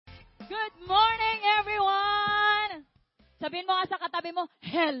Good morning, everyone! Sabihin mo nga sa katabi mo,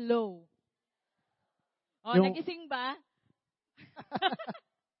 hello. Nagising ba?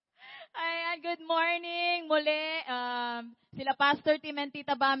 Ayan, good morning. Muli, sila Pastor Tim and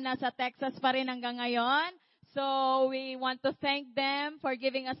Tita Bam nasa Texas pa rin hanggang ngayon. So, we want to thank them for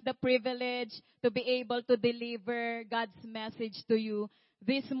giving us the privilege to be able to deliver God's message to you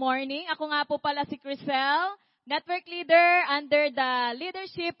this morning. Ako nga po pala si Crisel, Network Leader under the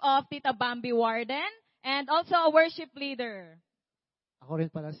leadership of Tita Bambi Warden and also a worship leader. Ako rin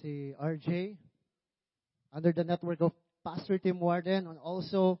pala si RJ, under the network of Pastor Tim Warden and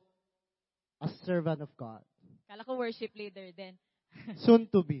also a servant of God. Kala ko worship leader din. Soon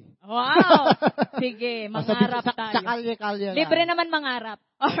to be. Wow! Sige, mangarap tayo. Sa kalye-kalye lang. Libre naman mangarap.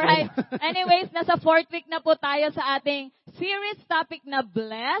 Alright. Anyways, nasa 4th week na po tayo sa ating series topic na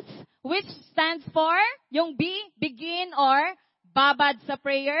Bless, which stands for yung B, begin or babad sa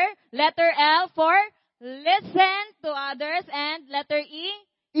prayer. Letter L for listen to others. And letter E,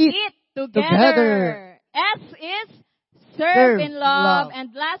 eat together. S is serve in love.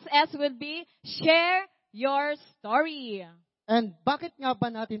 And last S will be share your story. And bakit nga ba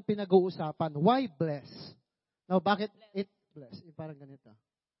natin pinag-uusapan? Why bless? No, bakit it bless? Parang ganito.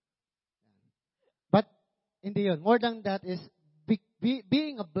 But, hindi yun. More than that is,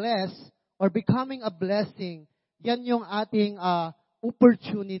 being a bless or becoming a blessing, yan yung ating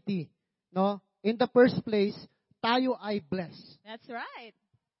opportunity. No? In the first place, tayo ay blessed. That's right.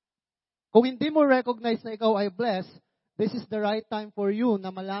 Kung hindi mo recognize na ikaw ay blessed, this is the right time for you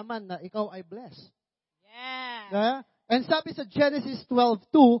na malaman na ikaw ay blessed. Yeah. Yeah? And sabi sa Genesis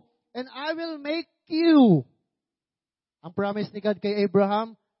 12:2, and I will make you, ang promise ni God kay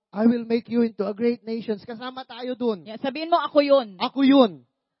Abraham, I will make you into a great nation. Kasama tayo dun. Yeah, sabihin mo, ako yun. Ako yun.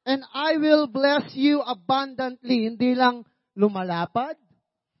 And I will bless you abundantly. Hindi lang lumalapad.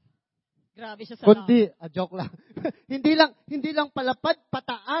 Grabe siya sa Kundi, joke lang. hindi lang palapad,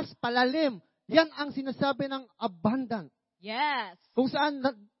 pataas, palalim. Yan ang sinasabi ng abundant. Yes. Kung saan,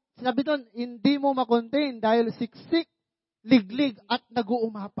 sabi doon, hindi mo makontain dahil siksik, liglig, at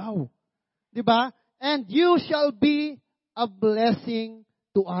nag-uumapaw. Diba? And you shall be a blessing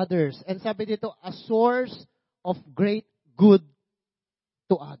to others. And sabi dito, a source of great good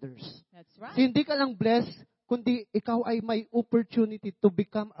to others. That's right. Hindi ka lang blessed, kundi ikaw ay may opportunity to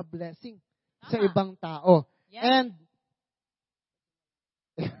become a blessing sa ibang tao. Yeah. And,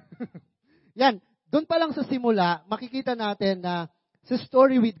 yan, doon pa lang sa simula, makikita natin na sa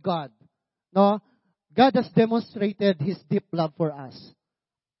story with God, no? God has demonstrated His deep love for us.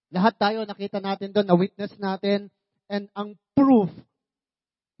 Lahat tayo nakita natin doon, na-witness natin, and ang proof,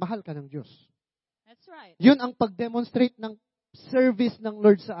 mahal ka ng Diyos. That's right. Yun ang pag-demonstrate ng service ng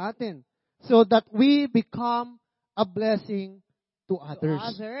Lord sa atin. So that we become a blessing to others.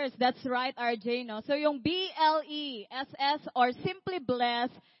 To others. That's right, RJ, no? So yung BLESS or Simply Bless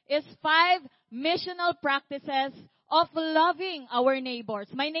is 5 missional practices of loving our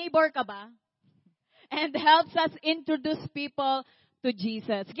neighbors. May neighbor ka ba? And helps us introduce people to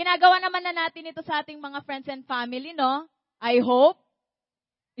Jesus. Ginagawa naman na natin ito sa ating mga friends and family, no? I hope.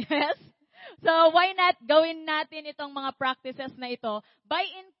 Yes? So, why not gawin natin itong mga practices na ito by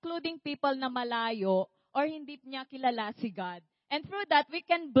including people na malayo or hindi niya kilala si God. And through that, we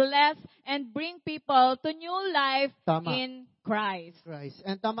can bless and bring people to new life in Christ.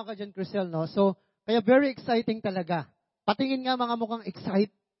 And tama ka dyan, Crisel, no? So, kaya very exciting talaga. Patingin nga mga mukhang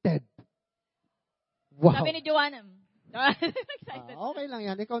excited. Wow. Sabi ni Joanna, excited. Okay lang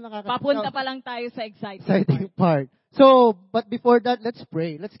yan. Ikaw Papunta pa lang tayo sa exciting part. So, but before that, let's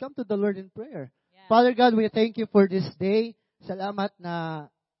pray. Let's come to the Lord in prayer. Yeah. Father God, we thank you for this day. Salamat na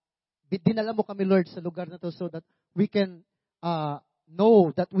dinala mo kami, Lord, sa lugar na to so that we can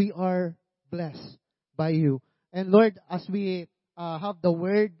know that we are blessed by you. And Lord, as we have the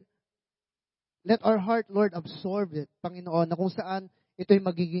word, let our heart, Lord, absorb it, Panginoon, na kung saan ito'y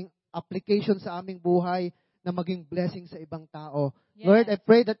magiging application sa aming buhay na maging blessing sa ibang tao. Yes. Lord, I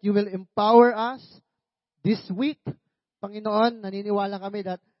pray that you will empower us this week. Panginoon, naniniwala kami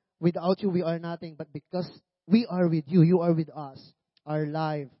that without you, we are nothing. But because we are with you, you are with us, our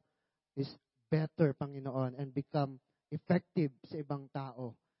life is better, Panginoon, and become effective sa ibang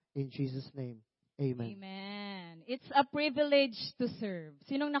tao. In Jesus' name, amen. Amen. It's a privilege to serve.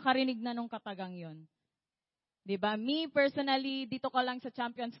 Sinong nakarinig na nung katagang yon? Diba? Me, personally, dito ko lang sa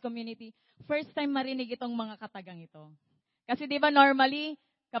Champions Community, first time marinig itong mga katagang ito. Kasi diba normally,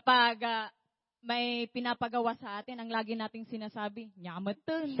 kapag may pinapagawa sa atin, ang lagi nating sinasabi,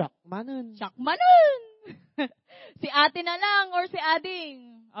 nyamatun. Shakmanon. Shakmanon! Si ate na lang or si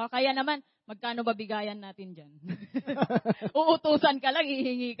ading. O kaya naman, magkano ba bigayan natin dyan? Uutusan ka lang,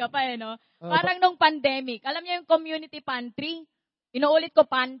 hihingi ka pa no? Parang nung pandemic, alam niyo yung community pantry? Inuulit ko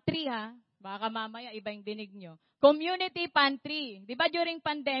pantry ha. Baka mamaya iba yung dinig nyo. Community pantry. Di ba during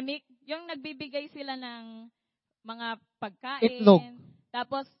pandemic, yung nagbibigay sila ng mga pagkain. Itlog.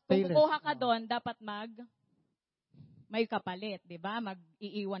 Tapos, kung kukuha ka doon, dapat may kapalit, di ba?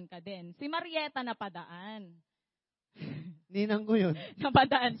 Mag-iiwan ka din. Si Marieta napadaan. Ninang ko yun.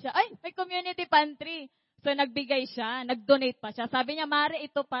 Napadaan siya. Ay, may community pantry. So, nagbigay siya. Nag-donate pa siya. Sabi niya, Mare,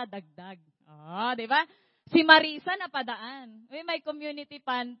 ito pa, dagdag. Di ba? Si Marisa napadaan. Uy, may community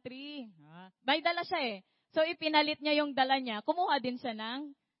pantry. May dala siya eh. So, ipinalit niya yung dala niya. Kumuha din siya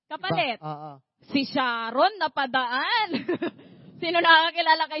ng kapalit. Si Sharon napadaan. Sino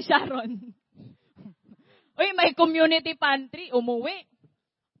nakakilala kay Sharon? Uy, may community pantry. Umuwi.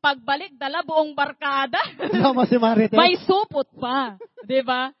 Pagbalik, dala buong barkada. Si Marites. May supot pa.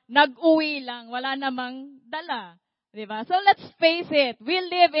 Diba? Nag-uwi lang. Wala namang dala. Diba? So let's face it. We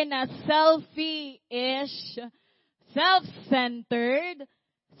live in a selfish, self-centered,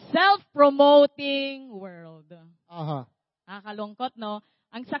 self-promoting world. Nakakalungkot, no?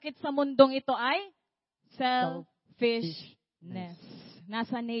 Ang sakit sa mundong ito ay selfishness.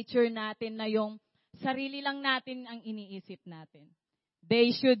 Nasa nature natin na yung sarili lang natin ang iniisip natin.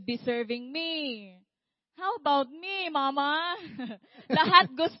 They should be serving me. How about me, mama?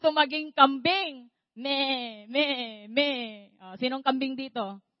 Lahat gusto maging kambing. Me. Sinong kambing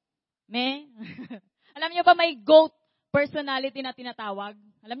dito? Me? Alam niyo ba may goat personality na tinatawag?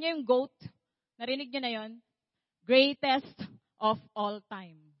 Alam niyo yung goat? Narinig niyo na yon? Greatest of all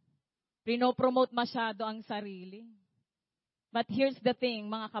time. Pinopromote masyado ang sarili. But here's the thing,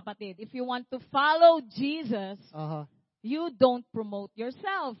 mga kapatid. If you want to follow Jesus, you don't promote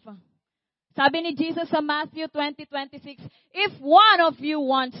yourself. Sabi ni Jesus sa Matthew 20:26, if one of you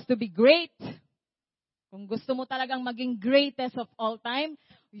wants to be great, kung gusto mo talagang maging greatest of all time,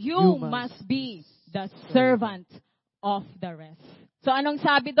 you must be the servant of the rest. So anong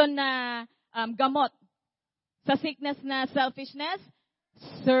sabi doon na gamot sa sickness na selfishness?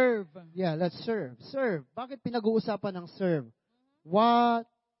 Serve. Yeah, let's serve. Serve. Bakit pinag-uusapan ng serve? What?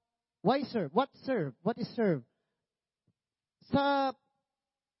 Why serve? What serve? What is serve? Sa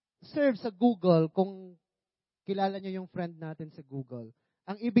serve sa Google, kung kilala niyo yung friend natin sa Google,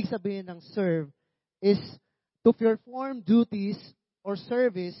 ang ibig sabihin ng serve is to perform duties or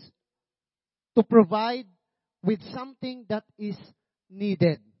service to provide with something that is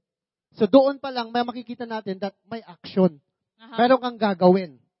needed. So doon pa lang may makikita natin that may action. Meron kang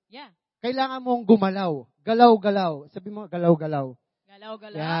gagawin. Yeah. Kailangan mong gumalaw. Galaw-galaw. Sabi mo, galaw-galaw.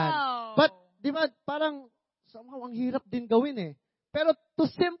 Galaw-galaw. Yan. But, di ba, parang somehow ang hirap din gawin eh. Pero to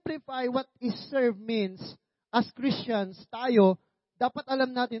simplify what is serve means, as Christians, tayo, dapat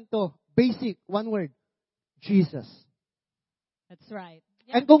alam natin to. Basic, one word. Jesus. That's right.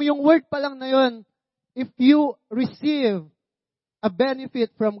 Yeah. And kung yung word pa lang na yun, if you receive a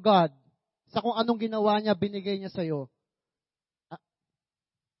benefit from God, sa kung anong ginawa niya, binigay niya sa'yo,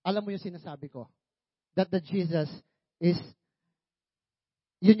 alam mo yung sinasabi ko. That the Jesus is,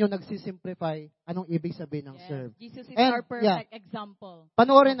 yun yung nagsisimplify anong ibig sabihin ng serve. Jesus is our perfect example.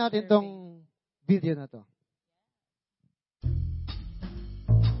 Panoorin natin tong video na to.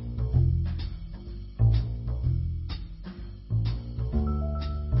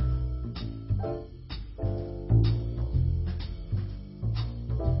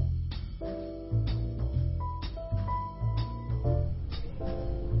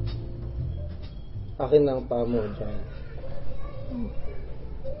 Akin ang paa mo dyan.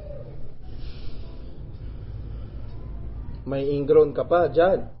 May ingrown ka pa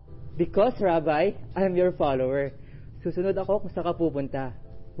dyan. Because, Rabbi, I am your follower. Susunod ako kung saan ka pupunta.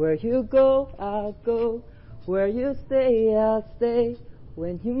 Where you go, I'll go. Where you stay, I'll stay.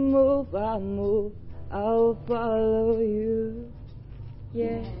 When you move, I'll move. I'll follow you.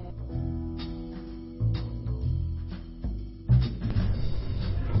 Yeah.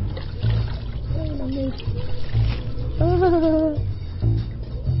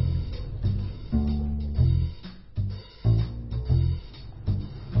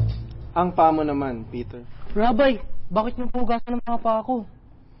 Ang paa mo naman, Peter. Rabbi, bakit mo pugasan ng mga paa ko?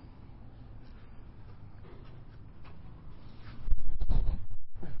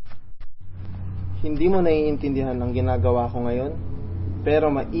 Hindi mo naiintindihan ang ginagawa ko ngayon,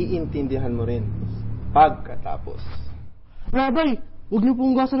 pero maiintindihan mo rin pagkatapos. Rabbi, huwag niyo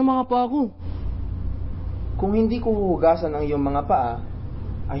pugasan ng mga paa ko. Kung hindi ko huhugasan ang iyong mga paa,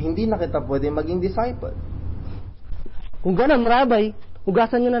 ay hindi na kita pwede maging disciple. Kung ganun, Rabbi,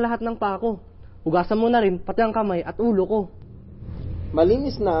 hugasan niyo na lahat ng paa ko. Hugasan mo na rin pati ang kamay at ulo ko.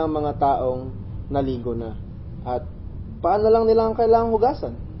 Malinis na ang mga taong naligo na. At paano lang nila ang kailangang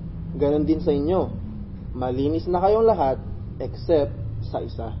hugasan? Ganon din sa inyo. Malinis na kayong lahat except sa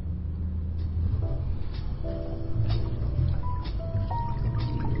isa.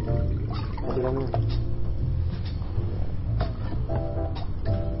 Pati lang yun.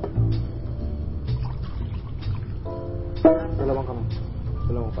 Dalawang kamay.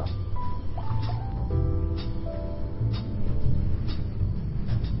 Dalawang pa.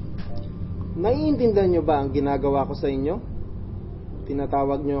 Naiintindihan nyo ba ang ginagawa ko sa inyo?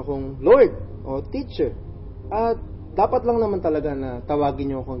 Tinatawag nyo akong Lord o Teacher. At dapat lang naman talaga na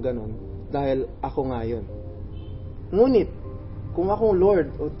tawagin nyo akong ganon dahil ako nga yun. Ngunit, kung akong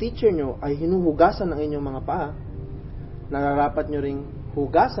Lord o Teacher nyo ay hinuhugasan ng inyong mga paa, nararapat nyo ring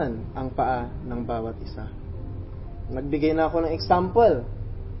hugasan ang paa ng bawat isa. Nagbigay na ako ng example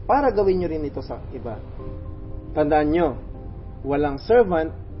para gawin nyo rin ito sa iba. Tandaan nyo, walang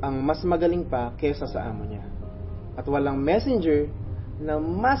servant ang mas magaling pa kesa sa amo niya. At walang messenger na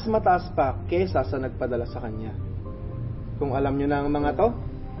mas mataas pa kesa sa nagpadala sa kanya. Kung alam nyo na ang mga to,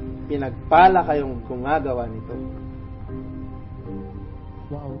 pinagpala kayong gumagawa nito.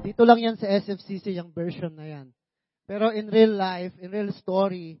 Wow, dito lang yan sa SFCC yung version na yan. Pero in real life, in real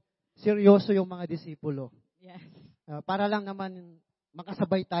story, seryoso yung mga disipulo. Yes. Para lang naman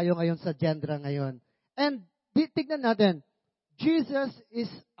makasabay tayo ngayon sa genre ngayon. And tignan natin, Jesus is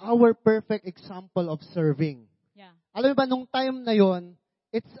our perfect example of serving. Yeah. Alam mo ba, nung time na yon,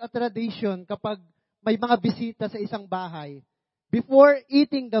 it's a tradition kapag may mga bisita sa isang bahay, before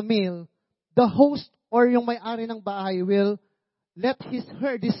eating the meal, the host or yung may-ari ng bahay will let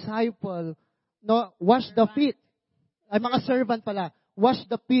her disciple wash the feet. Ay, mga servant pala, wash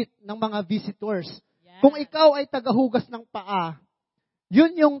the feet ng mga visitors. Yeah. Kung ikaw ay tagahugas ng paa,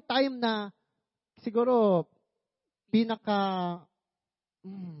 yun yung time na siguro pinaka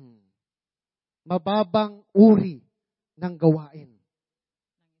mababang uri ng gawain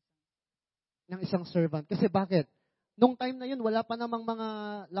ng isang servant. Kasi bakit? Nung time na yun, wala pa namang mga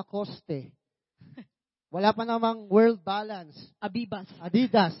Lacoste. Wala pa namang World Balance.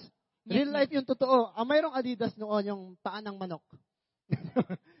 Adidas. Real life yung totoo. Mayroong Adidas noon, yung paa ng manok.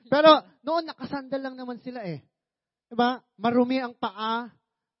 Pero noon, nakasandal lang naman sila eh. Diba? Marumi ang paa.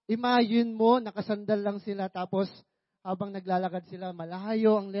 Imagine mo, nakasandal lang sila, tapos habang naglalakad sila,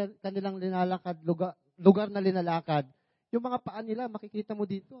 malayo ang kanilang linalakad, lugar na linalakad. Yung mga paa nila, makikita mo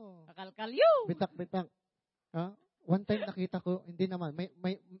dito. Kakalkalyo! Bitak-bitak. One time nakita ko, hindi naman,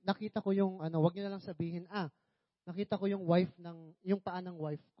 may nakita ko yung, wag niyo na lang sabihin, nakita ko yung yung paa ng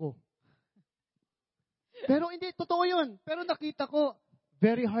wife ko. Pero hindi, totoo yun. Pero nakita ko,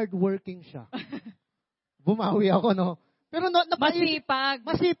 very hardworking siya. Bumawi ako, no? Pero masipag.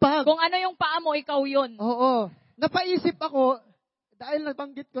 Kung ano yung paa mo, ikaw yun. Oo. Napaisip ako, dahil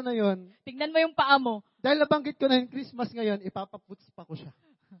nabanggit ko na yon. Tignan mo yung paa mo. Dahil nabanggit ko na yung Christmas ngayon, ipapaputs pa ko siya.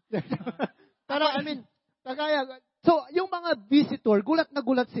 Pero, so, yung mga visitor, gulat na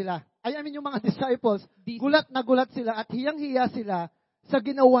gulat sila. Yung mga disciples, gulat na gulat sila at hiyang-hiya sila sa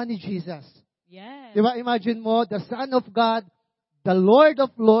ginawa ni Jesus. Yes. Diba? Imagine mo, the Son of God, the Lord of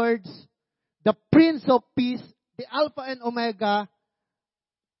Lords, the Prince of Peace, the Alpha and Omega,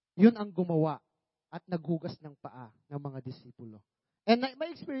 yun ang gumawa at naghugas ng paa ng mga disipulo. And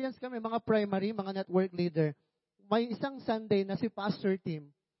may experience kami, mga primary, mga network leader, may isang Sunday na si Pastor Tim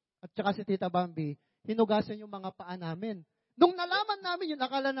at saka si Tita Bambi, hinugasan yung mga paa namin. Nung nalaman namin yun,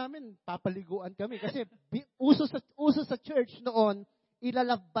 akala namin, papaliguan kami. Kasi uso sa church noon,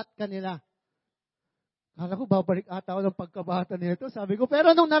 ilalabbat ka nila. Kala ko, babalik ata ako ng pagkabata nito. Sabi ko,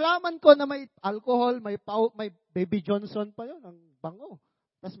 pero nung nalaman ko na may alcohol, may Baby Johnson pa yun, ang bango.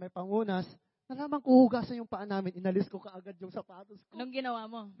 Tapos may pangunas, nalaman ko hugasan yung paa namin, inalis ko kaagad yung sapatos ko. Anong ginawa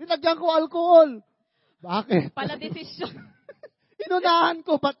mo? Nilagyan ko alcohol. Bakit? Pala desisyon. Inunahan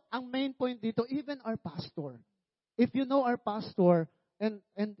ko, but ang main point dito, even our pastor, if you know our pastor and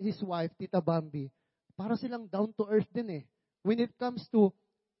his wife, Tita Bambi, para silang down to earth din eh. When it comes to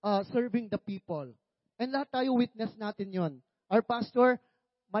serving the people. And lahat tayo witness natin yon. Our pastor,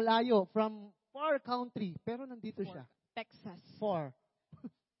 malayo, from far country, pero nandito siya. Texas. Far.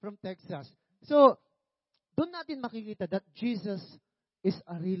 From Texas. So, doon natin makikita that Jesus is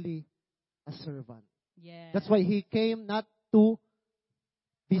really a servant. Yeah. That's why He came not to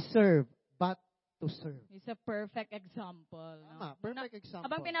be served, but to serve. It's a perfect example. No? Perfect example.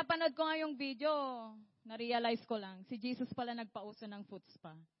 Habang pinapanood ko nga yung video, na-realize ko lang, si Jesus pala nagpauso ng foot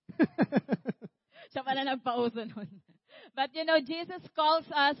spa. Siya pala nagpauso nun. But Jesus calls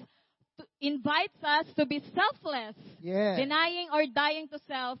us, invites us to be selfless. Yeah. Denying or dying to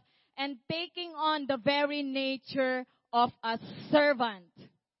self and taking on the very nature of a servant.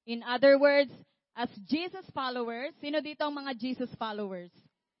 In other words, as Jesus followers, sino dito ang mga Jesus followers?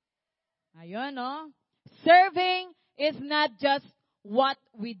 Ayun, no? Serving is not just what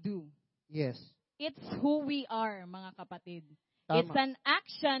we do. Yes. It's who we are, mga kapatid. Tama. It's an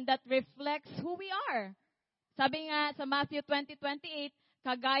action that reflects who we are. Sabi nga sa Matthew 20:28,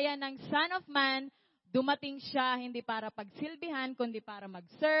 kagaya ng Son of Man, dumating siya hindi para pagsilbihan, kundi para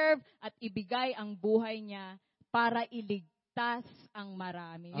mag-serve at ibigay ang buhay niya para iligtas ang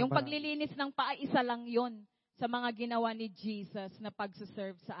marami. Yung paglilinis ng paa, isa lang yon sa mga ginawa ni Jesus na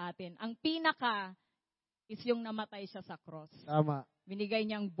pagsuserve sa atin. Ang pinaka is yung namatay siya sa cross. Tama. Binigay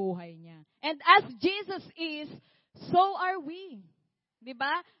niya ang buhay niya. And as Jesus is, so are we.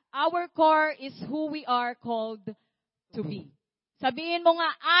 Diba? Our core is who we are called to be. Sabihin mo nga,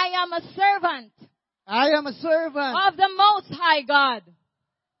 I am a servant. I am a servant Of the Most High God.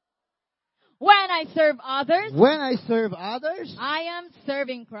 When I serve others, I am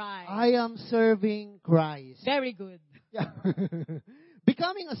serving Christ. I am serving Christ. Very good. Yeah.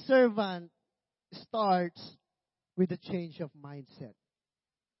 Becoming a servant starts with a change of mindset.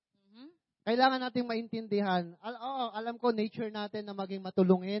 Mhm. Kailangan nating maintindihan. Alam ko, nature natin na maging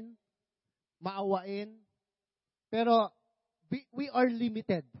matulungin, maawain, pero we are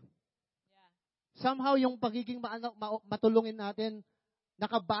limited. Somehow, yung pagiging matulungin natin,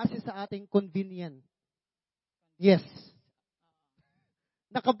 nakabase sa ating convenient. Yes.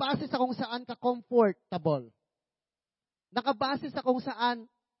 Nakabase sa kung saan ka comfortable. Nakabase sa kung saan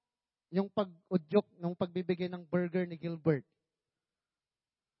yung pag-udyok, nung pagbibigay ng burger ni Gilbert.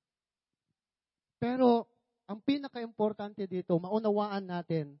 Pero, ang pinaka-importante dito, maunawaan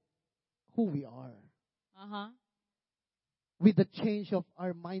natin who we are. Uh-huh. With the change of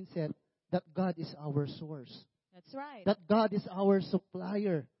our mindset, that God is our source. That's right. That God is our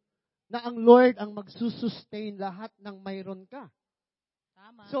supplier. Na ang Lord ang magsusustain lahat ng mayroon ka.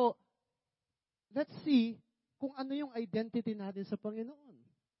 Tama. So, let's see kung ano yung identity natin sa Panginoon.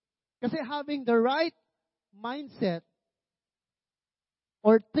 Kasi having the right mindset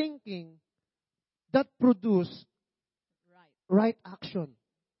or thinking that produce right action.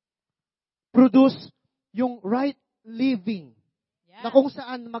 Produce yung right living. Yeah. Na kung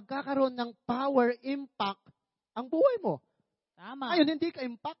saan magkakaroon ng power, impact, ang buhay mo. Tama. Ayun, hindi ka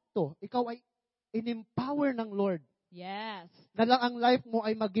impacto. Ikaw ay in-empower ng Lord. Yes. Na lang ang life mo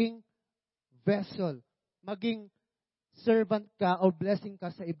ay maging vessel. Maging servant ka or blessing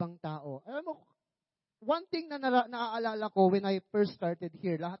ka sa ibang tao. Alam mo, one thing na naaalala ko when I first started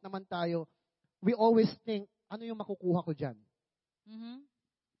here, lahat naman tayo, we always think, ano yung makukuha ko dyan? Mhm.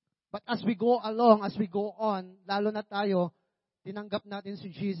 But as we go along, as we go on, lalo na tayo, tinanggap natin si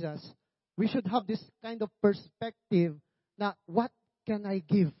Jesus, we should have this kind of perspective na what can I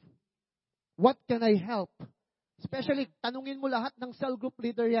give? What can I help? Especially, tanungin mo lahat ng cell group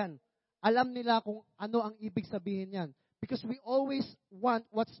leader yan. Alam nila kung ano ang ibig sabihin yan. Because we always want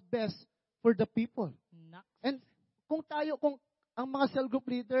what's best for the people. And kung ang mga cell group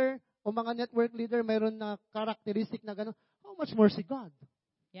leader o mga network leader mayroon na characteristic na gano'n, how much more si God?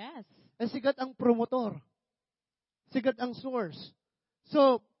 Yes. And si God ang promotor. Si God ang source.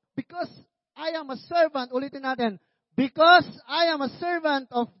 So, because I am a servant, ulitin natin, because I am a servant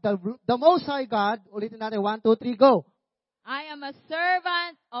of the Most High God, ulitin natin, 1, 2, 3, go. I am a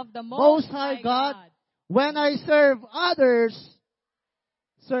servant of the Most High God. When I serve others,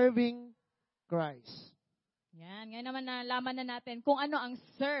 serving Christ. Yan. Ngayon naman nalaman na natin kung ano ang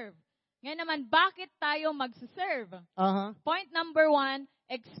serve. Ngayon naman, bakit tayo magsiserve? Uh-huh. Point number 1,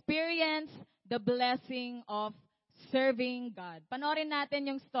 experience the blessing of serving God. Panoorin natin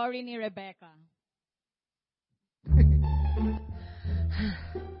yung story ni Rebecca.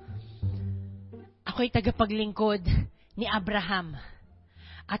 Ako'y tagapaglingkod ni Abraham.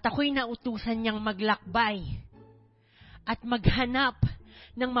 At ako'y nautusan niyang maglakbay at maghanap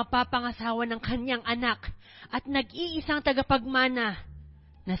ng mapapangasawa ng kanyang anak at nag-iisang tagapagmana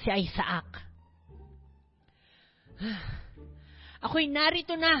na si Isaac. Ako'y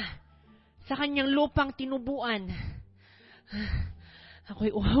narito na sa kanyang lupang tinubuan.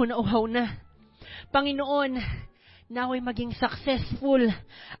 Ako'y uhaw na. Panginoon, naway maging successful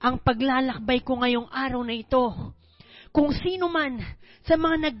ang paglalakbay ko ngayong araw na ito. Kung sino man sa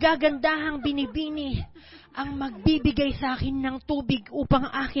mga naggagandahang binibini ang magbibigay sa akin ng tubig upang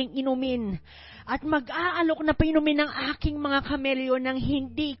aking inumin at mag-aalok na painumin ng aking mga kamelyo nang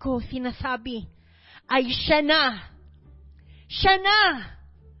hindi ko sinasabi, ay siya na. Siya na.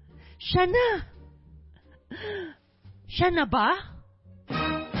 Siya na. Siya na ba?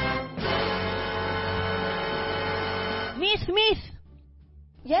 Miss!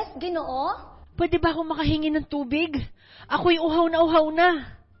 Yes, Ginoo? Pwede ba akong makahingi ng tubig? Ako'y uhaw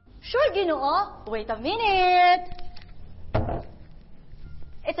na. Sure, Ginoo. Wait a minute.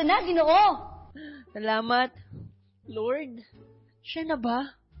 Ito na, Ginoo. Salamat. Lord, siya na ba?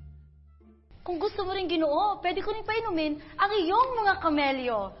 Kung gusto mo rin, Ginoo, pwede ko rin painumin ang iyong mga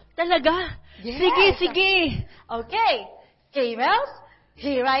kamelyo. Talaga? Yes. Sige. Okay, camels,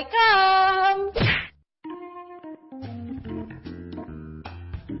 here I come.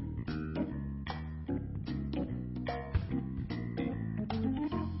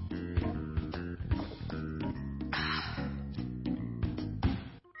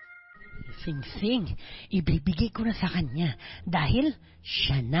 Sing-sing, ibibigay ko na sa kanya dahil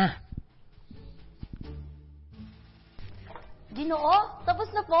siya na. Ginoo, tapos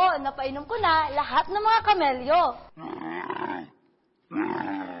na po. Napainom ko na lahat ng mga kamelyo.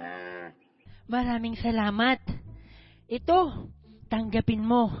 Maraming salamat. Ito, tanggapin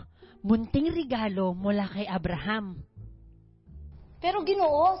mo. Munting regalo mula kay Abraham. Pero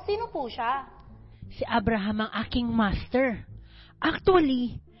Ginoo, sino po siya? Si Abraham ang aking master.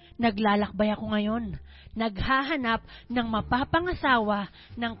 Actually, naglalakbay ako ngayon. Naghahanap ng mapapangasawa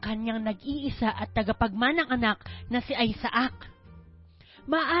ng kanyang nag-iisa at tagapagmanang anak na si Isaac.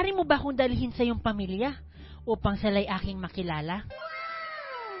 Maaari mo ba akong dalhin sa iyong pamilya upang sila'y aking makilala?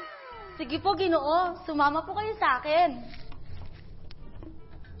 Sige po, Ginoo. Sumama po kayo sa akin.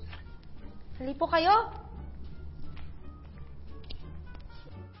 Hali po kayo.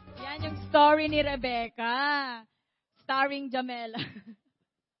 Yan yung story ni Rebecca. Starring Jamela.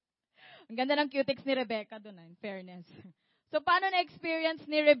 Ang ganda ng cutics ni Rebecca doon, in fairness. So, paano na-experience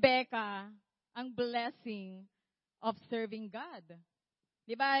ni Rebecca ang blessing of serving God?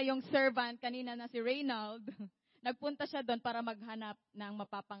 Di ba, yung servant kanina na si Reynald, nagpunta siya doon para maghanap ng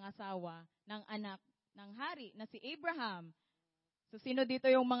mapapangasawa ng anak ng hari na si Abraham. So, sino dito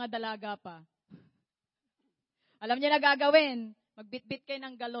yung mga dalaga pa? Alam niyo na gagawin? Magbitbit kayo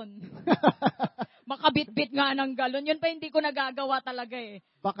ng galon. Makabitbit nga ng galon. Yun pa hindi ko nagagawa talaga eh.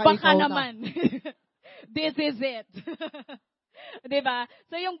 Baka Baka ikaw naman. This is it. Diba?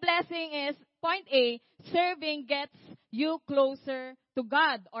 So yung blessing is, point A, serving gets you closer to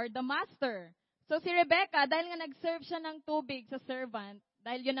God or the master. So si Rebecca, dahil nga nag-serve siya ng tubig sa servant,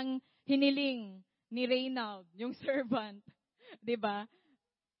 dahil yun ang hiniling ni Reynald, yung servant. Diba?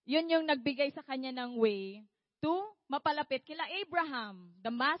 Yun yung nagbigay sa kanya ng way to mapalapit kila Abraham,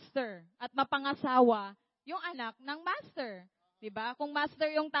 the master, at mapangasawa yung anak ng master. Diba? Kung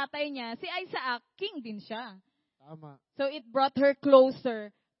master yung tatay niya, si Isaac, king din siya. Tama. So it brought her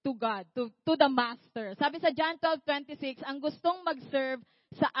closer to God, to the master. Sabi sa John 12:26, ang gustong mag-serve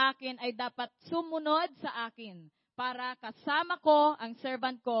sa akin ay dapat sumunod sa akin para kasama ko ang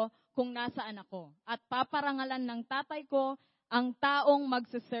servant ko kung nasaan ako. At paparangalan ng tatay ko ang taong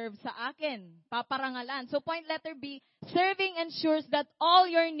magsuserve sa akin. Paparangalan. So point letter B, serving ensures that all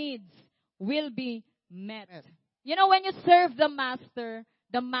your needs will be met. You know, when you serve the master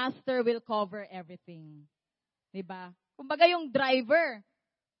will cover everything. Diba? Kumbaga yung driver,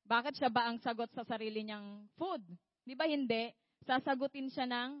 bakit siya ba ang sagot sa sarili niyang food? Diba hindi? Sasagutin siya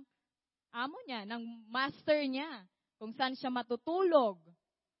ng amo niya, ng master niya, kung saan siya matutulog.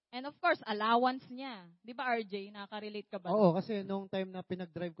 And of course, allowance niya. Di ba, RJ? Nakaka-relate ka ba? Oo, kasi nung time na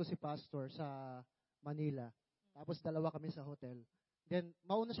pinag-drive ko si Pastor sa Manila, tapos dalawa kami sa hotel. Then,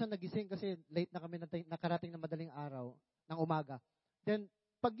 mauna siya nagising kasi late na kami nakarating na madaling araw ng umaga. Then,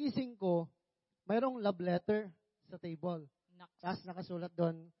 pagising ko, mayroong love letter sa table. Tapos nakasulat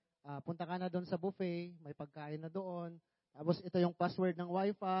doon, punta ka na doon sa buffet, may pagkain na doon. Tapos ito yung password ng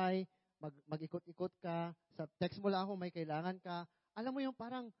wifi, mag-ikot-ikot ka. Sa text mo lang ako, may kailangan ka. Alam mo yung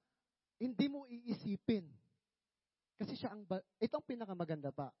parang, hindi mo iisipin. Kasi siya itong pinakamaganda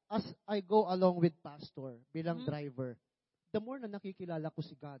pa. As I go along with Pastor, bilang driver, the more na nakikilala ko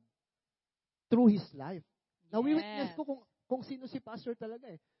si God through His life. Nawi-witness ko kung sino si Pastor talaga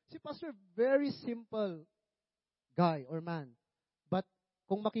eh. Si Pastor, very simple guy or man. But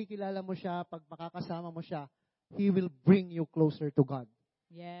kung makikilala mo siya, pag makakasama mo siya, He will bring you closer to God.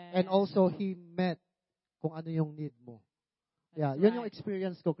 Yes. And also, He met kung ano yung need mo. Yeah, That's yun right. yung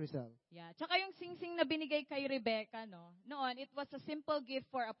experience ko, Crisel. Yeah. Tsaka yung sing-sing na binigay kay Rebecca, no? Noon, it was a simple gift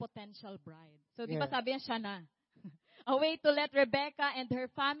for a potential bride. So, di ba Yeah. sabi niya, siya na. A way to let Rebecca and her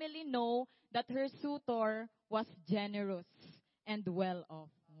family know that her suitor was generous and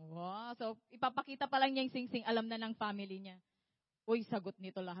well-off. Wow. So, ipapakita pa lang niya yung sing-sing, alam na ng family niya. Uy, sagot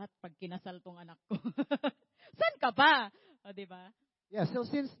nito lahat pag kinasal tong anak ko. Saan ka ba? O, di ba? Yeah, so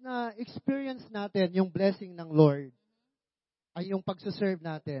since na-experience natin yung blessing ng Lord, ay yung pagsuserve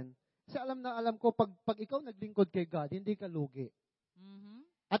natin, kasi alam ko, pag ikaw naglingkod kay God, hindi ka lugi. Mhm.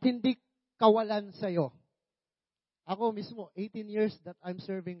 At hindi kawalan sa'yo. Ako mismo, 18 years that I'm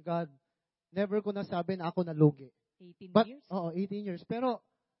serving God, never ko nasabi na ako nalugi. 18 But, years? oo, 18 years. Pero,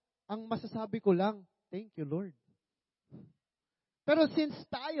 ang masasabi ko lang, thank you, Lord. Pero since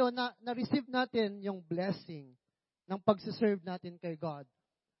tayo na-receive natin yung blessing ng pagsiserve natin kay God,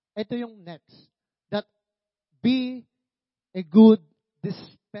 ito yung next. That be a good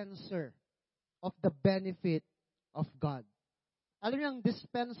dispenser of the benefit of God. Alam niyo, ang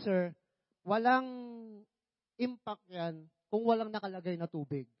dispenser, walang impact yan kung walang nakalagay na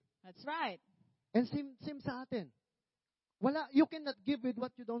tubig. That's right. And same sa atin. You cannot give with what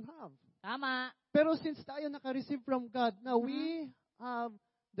you don't have. Tama. Pero since tayo naka-receive from God, now we have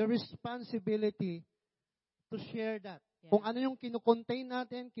the responsibility to share that. Yeah. Kung ano yung kinukontain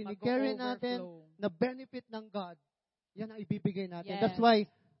natin, kinicarry natin, Mag-overflow. na benefit ng God, yan ang ibibigay natin. Yes. That's why,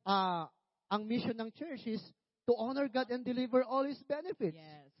 ang mission ng church is to honor God and deliver all His benefits.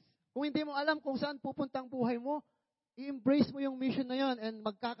 Yes. Kung hindi mo alam kung saan pupunta ang buhay mo, i-embrace mo yung mission na yon and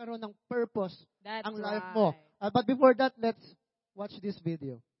magkakaroon ng purpose That's ang life right. mo. But before that, let's watch this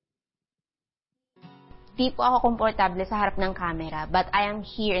video. Di po ako komportable sa harap ng camera, but I am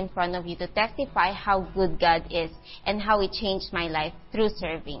here in front of you to testify how good God is and how it changed my life through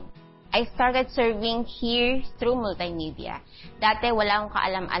serving. I started serving here through multimedia. Dati wala akong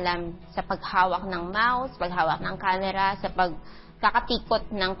kaalam-alam sa paghawak ng mouse, paghawak ng camera, sa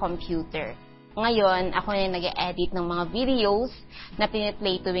pagkakatikot ng computer. Ngayon, ako na nag-edit ng mga videos na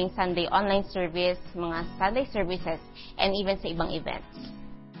piniplay tuwing Sunday online service, mga Sunday services, and even sa ibang events.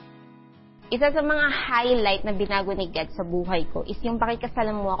 Isa sa mga highlight na binago ni God sa buhay ko is yung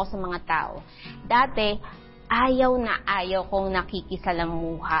pakikasalamuha ko sa mga tao. Dati, ayaw na ayaw kong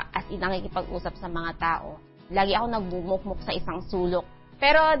nakikisalamuha as in nakikipag-usap sa mga tao. Lagi ako nagbumukmuk sa isang sulok.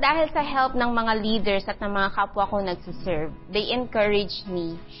 Pero dahil sa help ng mga leaders at ng mga kapwa ko nagsiserve, they encouraged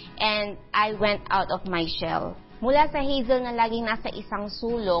me and I went out of my shell. Mula sa Hazel na laging nasa isang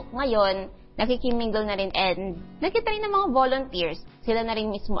sulok, ngayon, nakikimingle na rin and nagtitrain ng mga volunteers. Sila na rin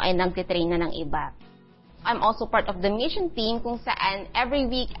mismo ay nagtitrain na ng iba. I'm also part of the mission team kung saan every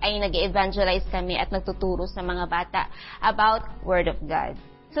week ay nag-evangelize kami at nagtuturo sa mga bata about Word of God.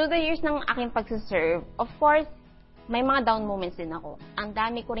 So the years ng aking pagsiserve, of course, may mga down moments din ako. Ang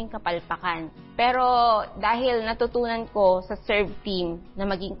dami ko rin kapalpakan. Pero dahil natutunan ko sa serve team na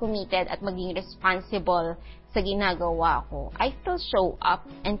maging committed at maging responsible sa ginagawa ko, I still show up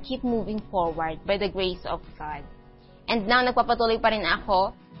and keep moving forward by the grace of God. And now, nagpapatuloy pa rin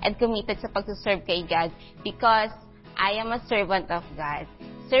ako and committed sa pagsuserve kay God because I am a servant of God.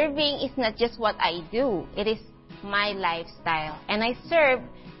 Serving is not just what I do. It is my lifestyle. And I serve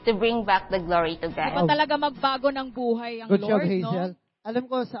to bring back the glory to Di God. ba talaga magbago ng buhay ang Good job, Lord, Hazel. no? Alam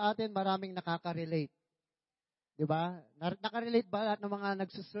ko sa atin, maraming nakaka-relate. Di ba? Nakarelate ba lahat ng mga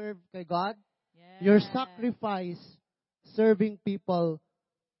nagsuserve kay God? Yes. Your sacrifice serving people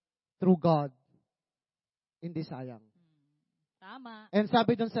through God, hindi sayang. Tama. And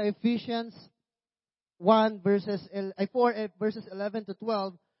sabi dun sa Ephesians 4 verses 11 to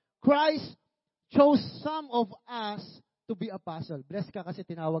 12, Christ chose some of us to be apostle. Blessed ka kasi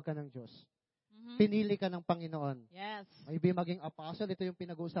tinawag ka ng Diyos. Mhm. Pinili ka ng Panginoon. Yes. Maybe maging apostle, ito yung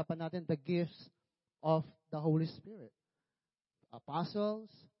pinag-uusapan natin, the gifts of the Holy Spirit. Apostles,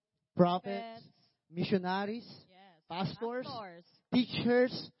 prophets, missionaries, Yes. pastors, Pastors.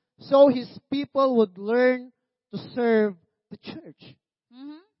 teachers, so His people would learn to serve the church,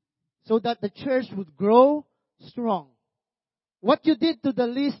 Mhm. so that the church would grow strong. What you did to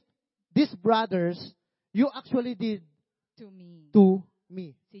these brothers, you actually did To me. to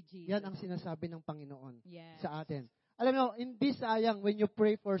me. Si Jesus. Yan ang sinasabi ng Panginoon Yes. sa atin. Alam mo, hindi sayang when you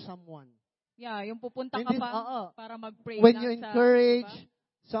pray for someone. Yeah, yung pupunta ka Hindi- pa oo. para mag-pray When lang you sa, encourage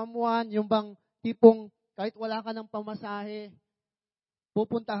diba? someone, yung bang tipong kahit wala ka ng pamasahe,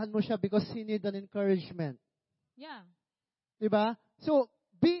 pupuntahan mo siya because he need an encouragement. Yeah. Diba? So,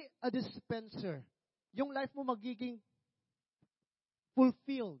 be a dispenser. Yung life mo magiging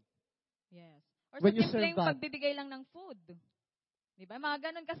fulfilled. Yes. Or When sa you serve simpleng God. pagbibigay lang ng food. 'Di ba? Mga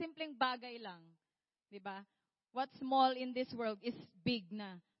ganun kasimpleng bagay lang. 'Di ba? What's small in this world is big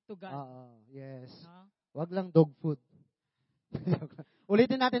na to God. Yes. No? Wag lang dog food.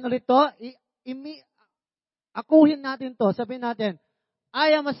 Ulitin natin ulit to. Akuhin natin to. Sabihin natin,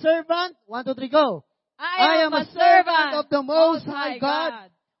 I am a servant. 1, 2, 3, go. I am a servant of the Most High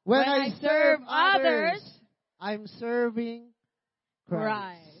God. When I serve others, I'm serving Christ.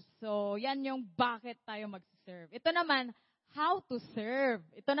 Right. So, yan yung bakit tayo mag-serve. Ito naman, how to serve.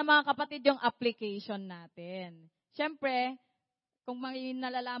 Ito na mga kapatid yung application natin. Siyempre, kung may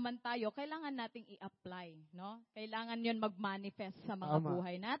nalalaman tayo, kailangan nating i-apply, no? Kailangan 'yon mag-manifest sa mga Tama.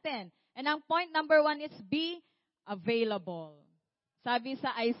 buhay natin. And ang point number 1 is be available. Sabi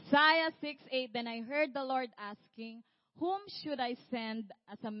sa Isaiah 6:8, then I heard the Lord asking, whom should I send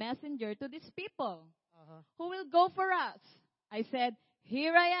as a messenger to these people? Who will go for us? I said,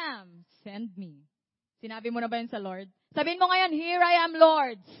 here I am, send me. Sinabi mo na ba yun sa Lord? Sabihin mo ngayon, here I am,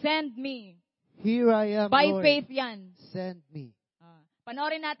 Lord, send me. Here I am, By Lord. faith yan. Send me.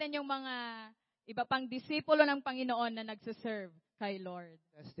 Panoorin natin yung mga iba pang disipulo ng Panginoon na nagsiserve kay Lord.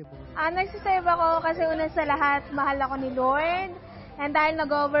 Testimony. Nagsiserve ako kasi una sa lahat, mahal ako ni Lord. And dahil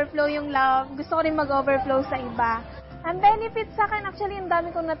nag-overflow yung love, gusto ko rin mag-overflow sa iba. Ang benefit sa akin, actually, ang dami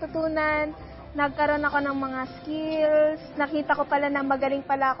kong natutunan. Nagkaroon ako ng mga skills. Nakita ko pala na magaling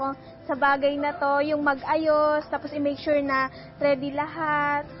pala ako sa bagay na to. Yung mag-ayos, tapos i-make sure na ready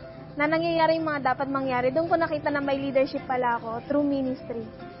lahat. Na nangyayari yung mga dapat mangyari. Doon ko nakita na may leadership pala ako through ministry,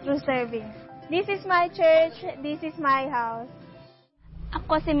 through serving. This is my church. This is my house.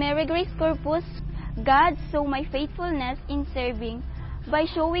 Ako si Mary Grace Corpus. God saw my faithfulness in serving by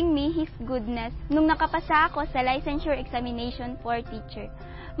showing me His goodness nung nakapasa ako sa licensure examination for teacher.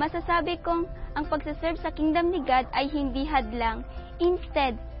 Masasabi kong ang pagsaserve sa kingdom ni God ay hindi hadlang.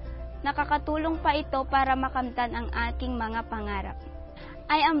 Instead, nakakatulong pa ito para makamtan ang aking mga pangarap.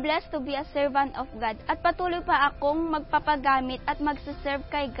 I am blessed to be a servant of God at patuloy pa akong magpapagamit at magsaserve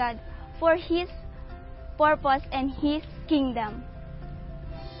kay God for His purpose and His kingdom.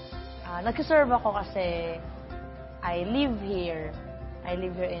 Nagsiserve ako kasi I live here. I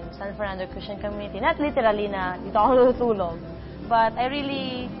live here in San Fernando Christian Community. Not literally na dito ako natutulog. But I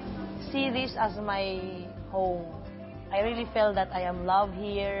really see this as my home. I really feel that I am loved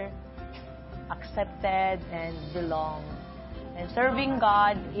here, accepted, and belong. And serving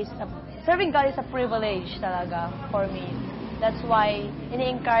God is a privilege talaga for me. That's why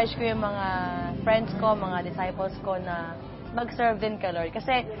ini-encourage ko yung mga friends ko, mga disciples ko na mag-serve din kay Lord.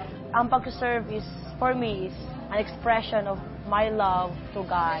 Kasi ang pag-serve is, for me, is an expression of my love to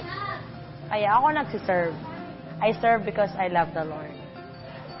God. Kaya ako nagsiserve. I serve because I love the Lord.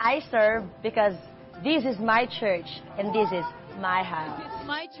 I serve because this is my church and this is my house. This is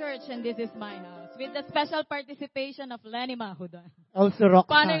my church and this is my house. With the special participation of Lenny Mahuda. Also, Roxanne.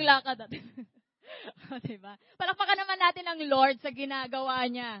 Paano yung lakad natin? Diba? Palakpakan naman natin ang Lord sa ginagawa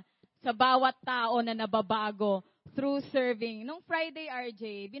niya sa bawat tao na nababago through serving. Nung Friday,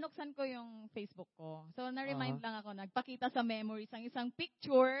 RJ, binuksan ko yung Facebook ko. So, na-remind lang ako, nagpakita sa memories ang isang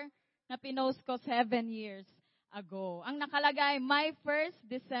picture na pinost ko 7 years ago. Ang nakalagay, my first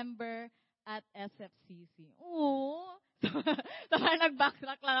December at SFCC. Oo. So,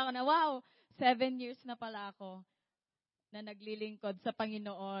 nag-backtrack lang ako na, wow, 7 years na pala ako na naglilingkod sa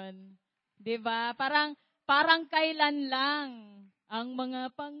Panginoon. Diba? Parang kailan lang ang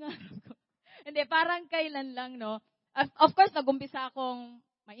mga pangarap ko. Hindi, parang kailan lang, no? Of course, nag-umpisa akong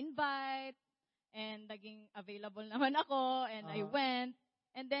ma-invite and naging available naman ako and I went.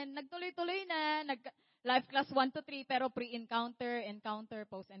 And then, nagtuloy-tuloy na. Life class 1 to 3, pero pre-encounter, encounter,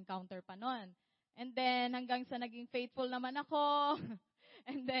 post-encounter pa nun. And then, hanggang sa naging faithful naman ako.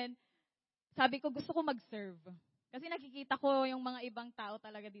 And then, sabi ko, gusto ko mag-serve. Kasi nakikita ko yung mga ibang tao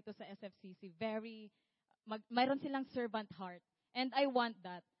talaga dito sa SFCC, mayroon silang servant heart. And I want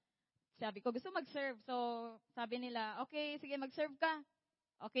that. Sabi ko, gusto mag-serve. So, sabi nila, okay, sige, mag-serve ka.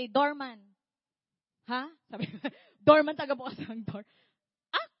 Okay, doorman. Ha? Sabi ko, doorman, taga-bukas ng door.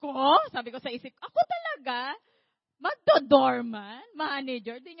 Ako? Sabi ko sa isip, ako talaga? Magdo-doorman?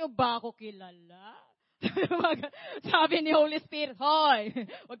 Manager? Di nyo ba ako kilala? Sabi ni Holy Spirit, hoy,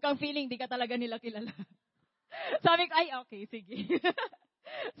 wag kang feeling, di ka talaga nila kilala. Sabi ko, ay, okay, sige.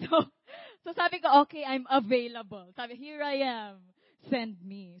 So sabi ko, okay, I'm available. Sabi, here I am. Send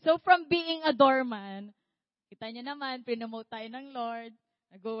me. So from being a doorman, kita niyo naman, pinomote tayo ng Lord.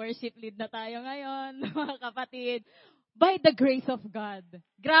 Nag-worship lead na tayo ngayon, mga kapatid. By the grace of God.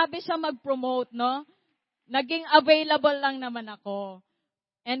 Grabe siya mag-promote, no? Naging available lang naman ako.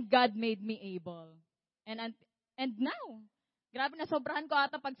 And God made me able. And now, grabe na sobrahan ko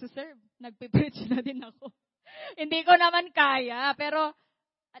ata pag-serve. Nagpipreach na din ako. Hindi ko naman kaya. Pero,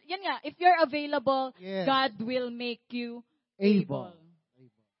 yan nga, if you're available, yes, God will make you able.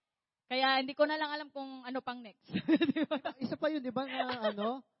 Kaya hindi ko na lang alam kung ano pang next. Isa pa yun, di ba,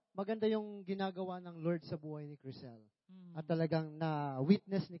 na maganda yung ginagawa ng Lord sa buhay ni Crisel. At talagang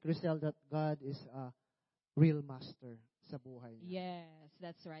na-witness ni Crisel that God is a real master sa buhay niya. Yes,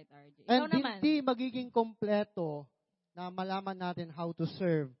 that's right, RJ. And hindi magiging kompleto na malaman natin how to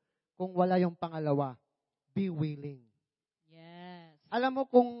serve kung wala yung pangalawa. Be willing. Yes. Alam mo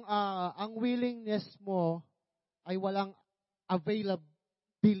kung ang willingness mo ay walang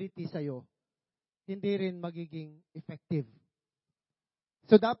availability sa'yo, hindi rin magiging effective.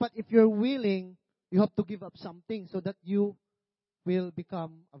 So dapat if you're willing, you have to give up something so that you will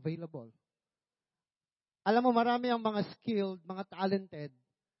become available. Alam mo, marami ang mga skilled, mga talented,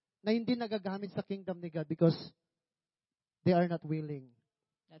 na hindi nagagamit sa kingdom ni God because they are not willing.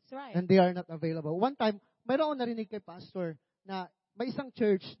 That's right. And they are not available. One time, mayroon akong narinig kay pastor na may isang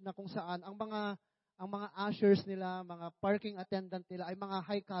church na kung saan ang mga ushers nila, mga parking attendant nila ay mga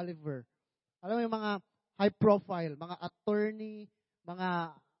high caliber. Alam mo yung mga high profile, mga attorney,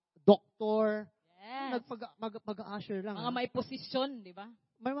 mga doktor, Yes. mag-usher lang. Mga may posisyon, di ba?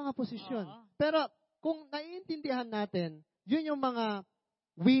 May mga posisyon. Oo. Pero kung naiintindihan natin, yun yung mga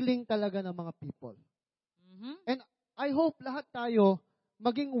willing talaga ng mga people. Mhm. And I hope lahat tayo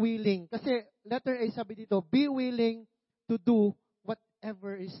maging willing. Kasi letter A sabi dito, be willing to do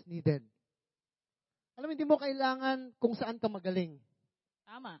whatever is needed. Alam mo, hindi mo kailangan kung saan ka magaling.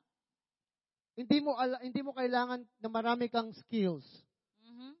 Tama. Hindi mo kailangan na marami kang skills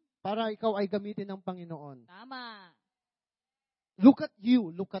Mhm. para ikaw ay gamitin ng Panginoon. Tama. Look at you,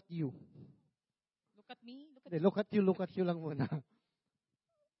 look at you. Look at me. Hindi, look at you lang muna.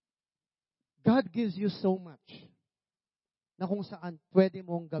 God gives you so much na kung saan pwede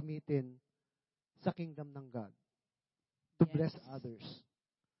mong gamitin sa kingdom ng God to Yes. bless others.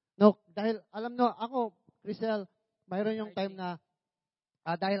 No, dahil alam no, ako, Crisel, mayroon yung time na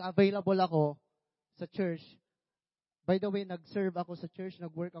dahil available ako sa church. By the way, nag-serve ako sa church,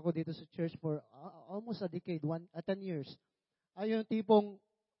 nag-work ako dito sa church for almost a decade, 10 years. Ayun yung tipong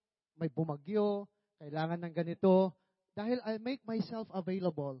may bumagyo, kailangan ng ganito. Dahil I make myself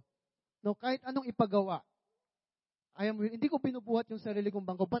available. No, kahit anong ipagawa. Hindi ko pinubuhat yung sarili kong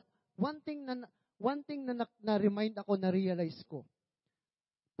bangko. But one thing na remind ako, na realize ko,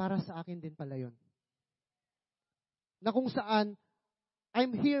 para sa akin din pala yun. Na kung saan,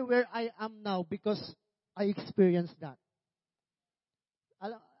 I'm here where I am now because I experienced that.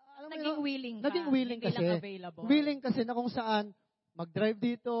 Alam mo Naging yun? willing ka. Naging willing hindi kasi. lang available. Willing kasi na kung saan, mag-drive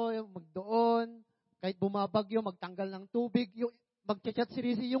dito, magdoon, kahit bumabagyo, magtanggal ng tubig, mag-chat si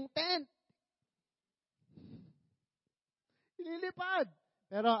Rizzy, yung tent. Ililipad.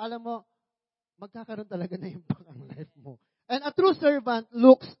 Pero alam mo, magkakaroon talaga na impact ang life mo. And a true servant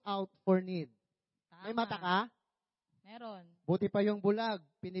looks out for need. Tama. May mata ka? Meron. Buti pa yung bulag,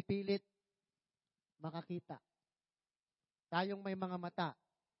 pinipilit makakita. Tayong may mga mata.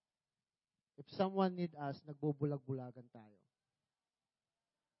 If someone need us, nagbubulag-bulagan tayo.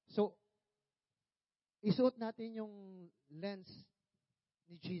 So, isuot natin yung lens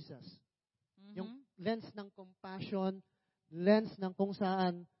ni Jesus. Mhm. Yung lens ng compassion, lens ng kung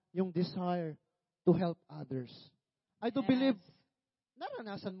saan yung desire to help others. I do Yes. believe,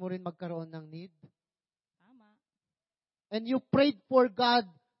 naranasan mo rin magkaroon ng need. Tama. And you prayed for God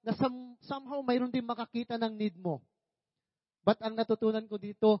na somehow mayroon din makakita ng need mo. But ang natutunan ko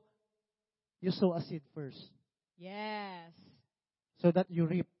dito, you sow a seed first. Yes. So that you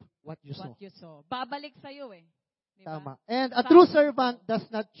reap what you sow. What you saw. Babalik sa'yo eh. Di ba? Tama. And a Sa- true servant does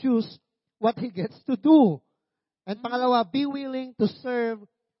not choose what he gets to do. And Mhm. pangalawa, be willing to serve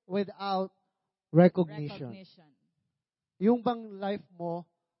without recognition. Yung bang life mo,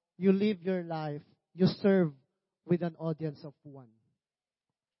 you live your life, you serve with an audience of one.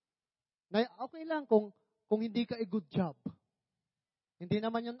 Na okay lang kung hindi ka a good job. Hindi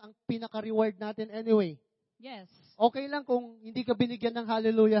naman yun ang pinaka-reward natin anyway. Yes. Okay lang kung hindi ka binigyan ng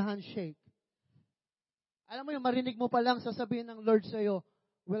hallelujah handshake. Alam mo yung marinig mo pa lang, sasabihin ng Lord sa'yo,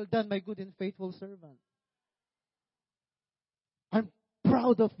 well done, my good and faithful servant. I'm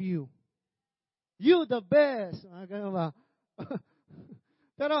proud of you. You the best. Ganun ba?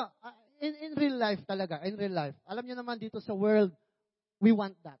 Pero in real life talaga, in real life, alam niyo naman dito sa world, we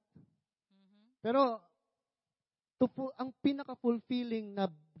want that. Pero ang pinaka-fulfilling na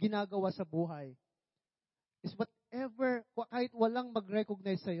ginagawa sa buhay is whatever, kahit walang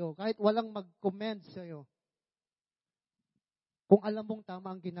mag-recognize sa'yo, kahit walang mag-commend sa'yo, kung alam mong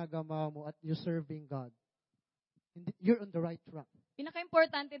tama ang ginagawa mo at you're serving God, you're on the right track.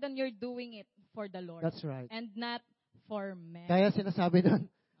 Pinaka-importante doon, you're doing it for the Lord. That's right. And not for men. Kaya sinasabi doon,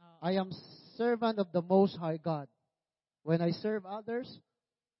 Oo. I am servant of the Most High God. When I serve others,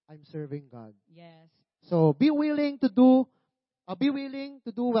 I'm serving God. Yes. So be willing to do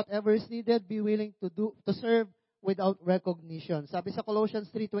whatever is needed. Be willing to serve without recognition. Sabi sa Colossians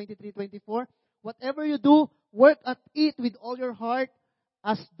 3:23-24, whatever you do, work at it with all your heart,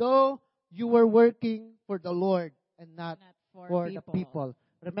 as though you were working for the Lord and not for the people.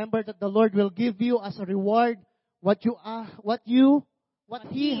 Remember that the Lord will give you as a reward what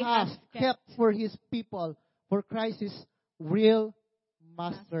He has kept for His people. For Christ is real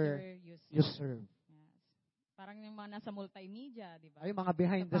master you serve. Yes. Parang yung mga nasa multimedia, di ba? Ay, mga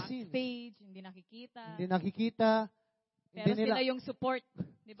behind Sa the scenes. backstage, hindi nakikita. Hindi nakikita. Pero Hindi sila nila, yung support,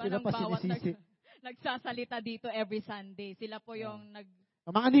 di ba, sila ng pa bawat sinisisi. nagsasalita dito every Sunday. Sila po yung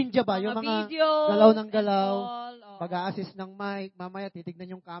Mga ninja ba? Yung mga videos galaw ng galaw, and all, oo. pag-a-assist ng mic, mamaya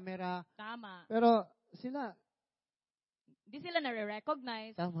titignan yung camera. Tama. Pero sila, Hindi sila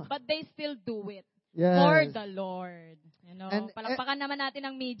nare-recognize, Tama. but they still do it yes. for the Lord. You know, And, palakpakan naman natin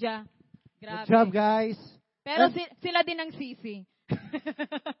ang media. Grabe. Good job, guys. Pero And- sila din ang sisi.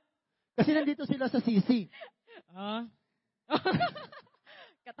 Kasi nandito sila sa CC.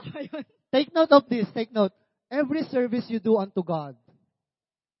 Katawa yun. Take note of this. Take note. Every service you do unto God,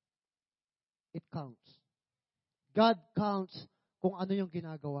 it counts. God counts kung ano yung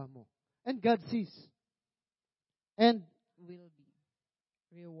ginagawa mo. And God sees. And Will be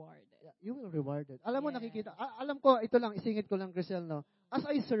rewarded. you will reward it. Alam mo, Yes. nakikita. Alam ko, ito lang, isingit ko lang, Grisel, no? As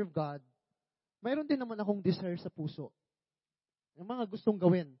I serve God, mayroon din naman akong desire sa puso. Yung mga gustong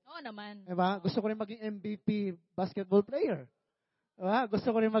gawin. Oo naman. Diba? Gusto ko rin maging MVP basketball player. Diba? Gusto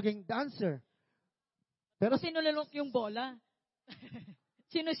ko rin maging dancer. Pero Sinulunok yung bola.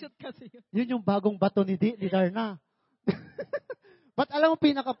 Sinushoot kasi yun. yun yung bagong bato ni Darna. But alam mo,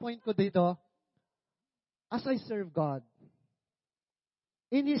 pinaka-point ko dito, as I serve God,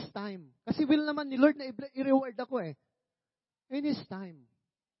 in His time, kasi will naman ni Lord na i-reward ako eh. In His time,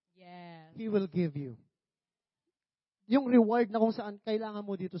 Yes. He will give you. Yung reward na kung saan kailangan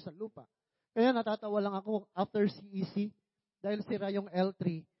mo dito sa lupa. Kaya natatawa lang ako after CEC, dahil sira yung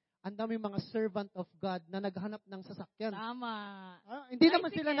L3, ang dami mga servant of God na naghanap ng sasakyan. Tama. Hindi naman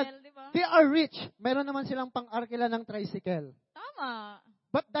sila diba? they are rich. Meron naman silang pang-arkila ng tricycle. Tama.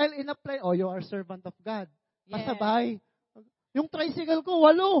 But dahil in-apply, you are servant of God. Yes. Kasabay. Yung tricycle ko,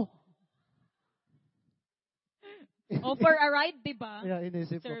 8. O for a ride, di ba? Yeah,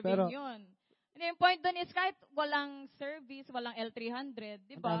 inisip ko. Serving Pero, yun. And yung point doon is kahit walang service, walang L300,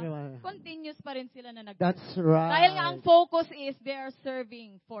 di ba? ang dami, Continuous pa rin sila na nag that's right. Dahil nga ang focus is they are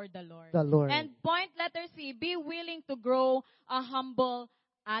serving for the Lord. The Lord. And point letter C, be willing to grow a humble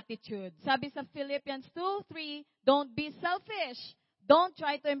attitude. Sabi sa Philippians 2:3, don't be selfish. Don't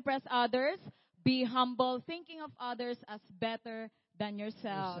try to impress others. Be humble, thinking of others as better than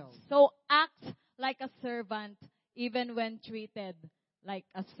yourselves. So act like a servant even when treated like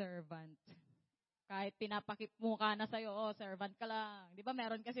a servant. Kahit pinapakipmukha na sa'yo, servant ka lang. Di ba?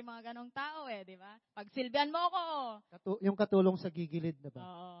 Meron kasi mga ganong tao di ba? Pagsilbihan mo ako, Yung katulong sa gigilid na ba?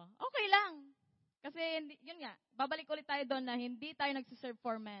 Oo. Okay lang. Kasi, yun nga, babalik ulit tayo doon na hindi tayo nagsiserve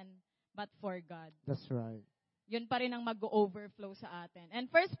for men, but for God. That's right. Yun pa rin ang mag-overflow sa atin. And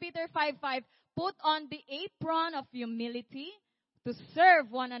 1 Peter 5:5, put on the apron of humility to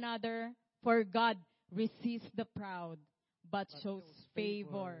serve one another, for God resists the proud, but shows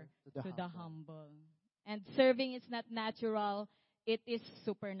favor to the humble. And serving is not natural, it is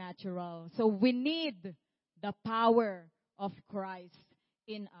supernatural. So we need the power of Christ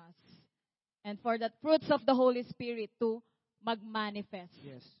in us. And for the fruits of the Holy Spirit to mag-manifest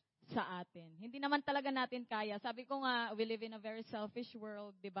Yes. sa atin. Hindi naman talaga natin kaya. Sabi ko nga, we live in a very selfish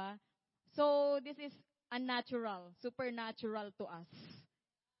world, di ba? So, this is unnatural, supernatural to us.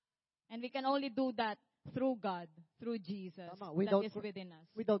 And we can only do that through God, through Jesus, Tama. that is within us.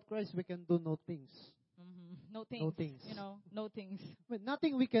 Without Christ, we can do no things. No things. No things. You know, no things. But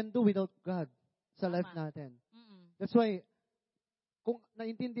nothing we can do without God sa life Tama. natin. That's why, kung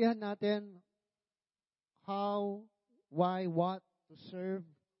naintindihan natin how, why, what to serve,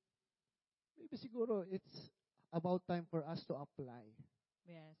 maybe siguro it's about time for us to apply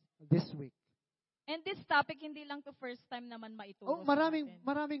Yes. this week. And this topic, hindi lang to first time naman maituro maraming sa atin.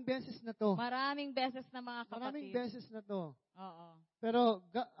 maraming beses na to. Maraming beses na mga kapatid. Maraming beses na to. Oo. Pero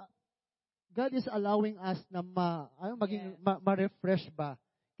God is allowing us na maging Yes. ma-refresh ba?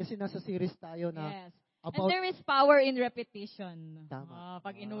 Kasi nasa series tayo na Yes. And about there is power in repetition. Tama.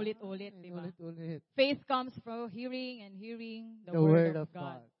 Pag inulit-ulit, di ba? Inulit-ulit. Faith comes from hearing and hearing the, The word of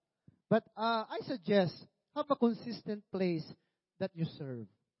God. But I suggest have a consistent place that you serve.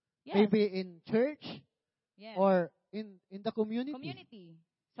 Yes. Maybe in church Yes. or in the community. Community.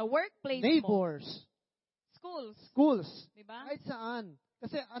 Sa workplace mo. Neighbors. Schools. Schools. Di ba? Kahit saan.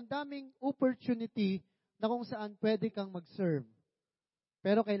 Kasi ang daming opportunity na kung saan pwede kang mag-serve.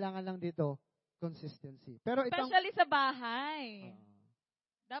 Pero kailangan lang dito, consistency. Pero itong Especially sa bahay.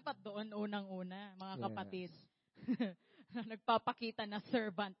 Dapat doon unang-una, mga Yes. kapatid. Nagpapakita na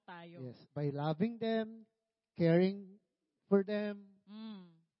servant tayo. yes, by loving them, caring for them, Mm.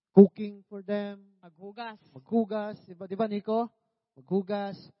 cooking for them, Maghugas. maghugas, di ba Nico?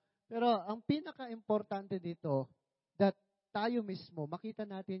 Maghugas. Pero ang pinaka-importante dito, that tayo mismo, makita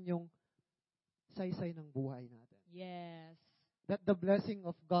natin yung saysay ng buhay natin. Yes. That the blessing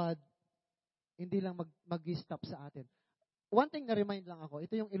of God, hindi lang mag-stop sa atin. One thing na remind lang ako,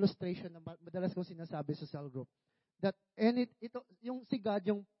 ito yung illustration na madalas kong sinasabi sa cell group. That yung si God,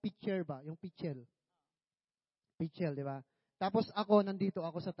 yung pitcher ba? Yung pitchel. Pitchel, di ba? Tapos ako, nandito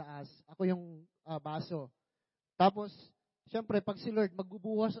ako sa taas. Ako yung baso. Tapos, syempre, pag si Lord,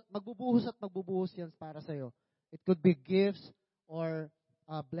 magbubuhos at magbubuhos yan para sa'yo. It could be gifts or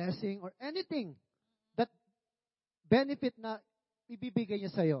blessing or anything that benefit na ibibigay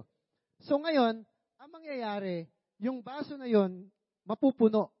niya sa'yo. So ngayon, ang mangyayari, yung baso na yon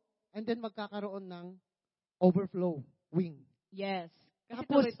mapupuno and then magkakaroon ng overflow, wing. Yes. Kasi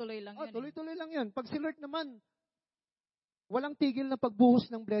Tapos, tuloy-tuloy lang yun. Tuloy-tuloy lang yun. Pag si Lord naman, walang tigil na pagbuhos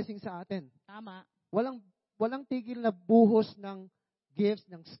ng blessing sa atin. Tama. Walang tigil na buhos ng gifts,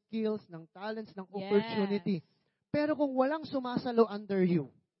 ng skills, ng talents, ng opportunity. Pero kung walang sumasalo under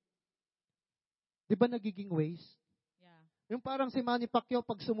you, di ba nagiging waste? Yeah. Yung parang si Manny Pacquiao,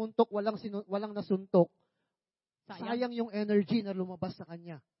 pag sumuntok, walang nasuntok, sayang yung energy na lumabas sa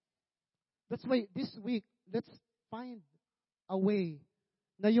kanya. That's why this week, let's find a way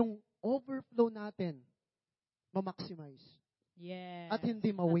na yung overflow natin ma-maximize. Yes. At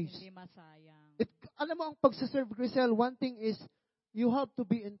hindi ma-waste. At hindi masayang. Alam mo, ang pagsaserve, Grisel, one thing is, you have to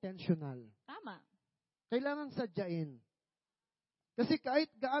be intentional. Tama. Kailangan sadyain. Kasi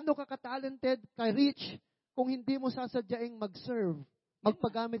kahit gaano ka ka-talented, ka-rich, kung hindi mo sasadyaing mag-serve,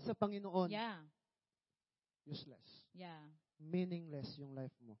 magpagamit sa Panginoon, useless. Yeah. Meaningless yung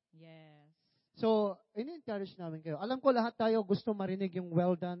life mo. Yes. So, in-encourage namin kayo. Alam ko lahat tayo gusto marinig yung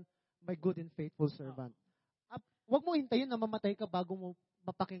well done, my good and faithful servant. Huwag mo hintayin na mamatay ka bago mo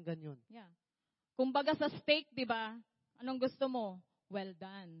mapakinggan yun. Yeah. Kumbaga sa steak, di ba? Anong gusto mo? Well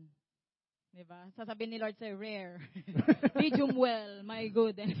done. Di ba? Sasabihin ni Lord sa'yo, rare. Medium well, my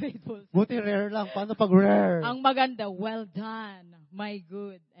good and faithful servant. Buti rare lang. Paano pag rare? Ang maganda, well done, my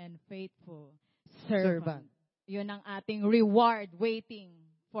good and faithful servant. Yun ang ating reward waiting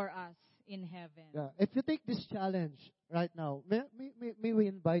for us in heaven. Yeah. If you take this challenge right now, may we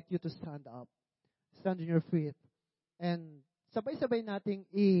invite you to stand up. Stand on your feet. And sabay-sabay nating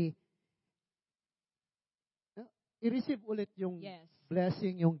i-receive ulit yung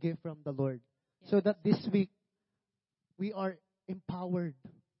blessing, yung gift from the Lord. So that this week, we are empowered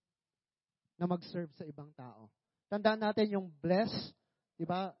na mag-serve sa ibang tao. Tandaan natin yung bless, di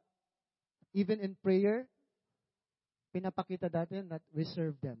ba? Even in prayer, pinapakita natin that we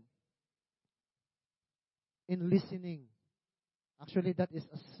serve them. In listening, actually that is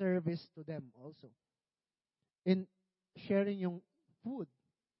a service to them also. In sharing yung food,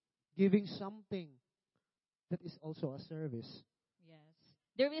 giving something, that is also a service. Yes.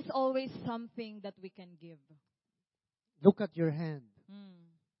 There is always something that we can give. Look at your hand.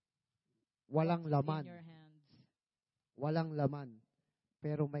 Walang What's laman. in your hands? Walang laman.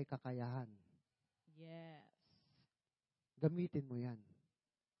 Pero may kakayahan. Yes. Gamitin mo yan.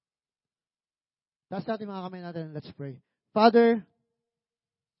 Taas natin mga kamay natin and let's pray. Father,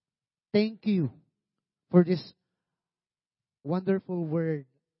 thank you for this wonderful word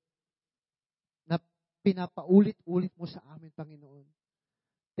na pinapaulit-ulit mo sa amin, Panginoon.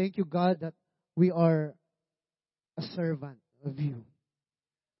 Thank you, God, that we are a servant of you.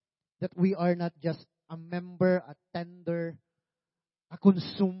 That we are not just a member, a tender, a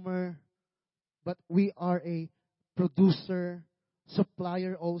consumer, but we are a producer,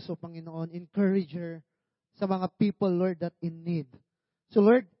 supplier also, Panginoon, encourager sa mga people, Lord, that in need. So,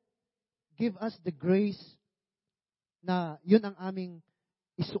 Lord, give us the grace na yun ang aming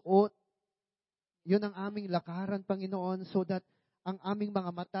isuot, yun ang aming lakaran, Panginoon, so that ang aming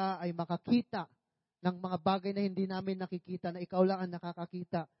mga mata ay makakita ng mga bagay na hindi namin nakikita, na ikaw lang ang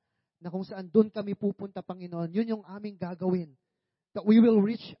nakakakita, na kung saan doon kami pupunta, Panginoon, yun yung aming gagawin. That we will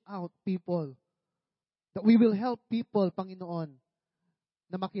reach out people. That we will help people, Panginoon,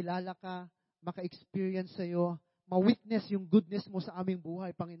 na makilala ka, maka-experience sa'yo, ma-witness yung goodness mo sa aming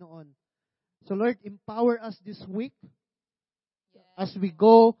buhay, Panginoon. So Lord, empower us this week as we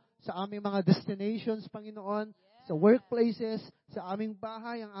go sa aming mga destinations, Panginoon, sa workplaces, sa aming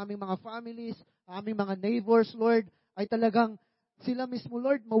bahay, ang aming mga families, aming mga neighbors, Lord, ay talagang sila mismo,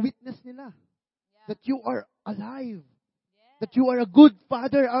 Lord, ma-witness nila that you are alive, that you are a good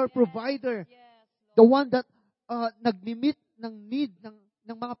Father, our provider, the one that nag-meet ng need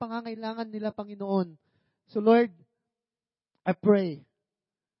ng mga pangangailangan nila, Panginoon. So Lord, I pray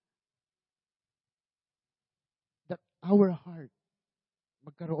that our heart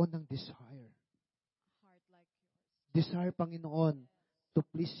magkaroon ng desire. Heart like yours. Desire, Panginoon, to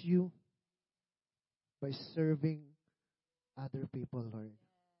please you by serving other people, Lord.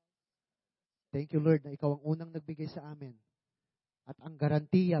 Thank you, Lord, na ikaw ang unang nagbigay sa amin. At ang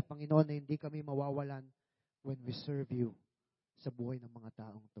garantiya, Panginoon, na hindi kami mawawalan when we serve you sa buhay ng mga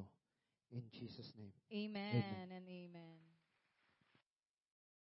taong to. In Jesus' name. Amen and amen.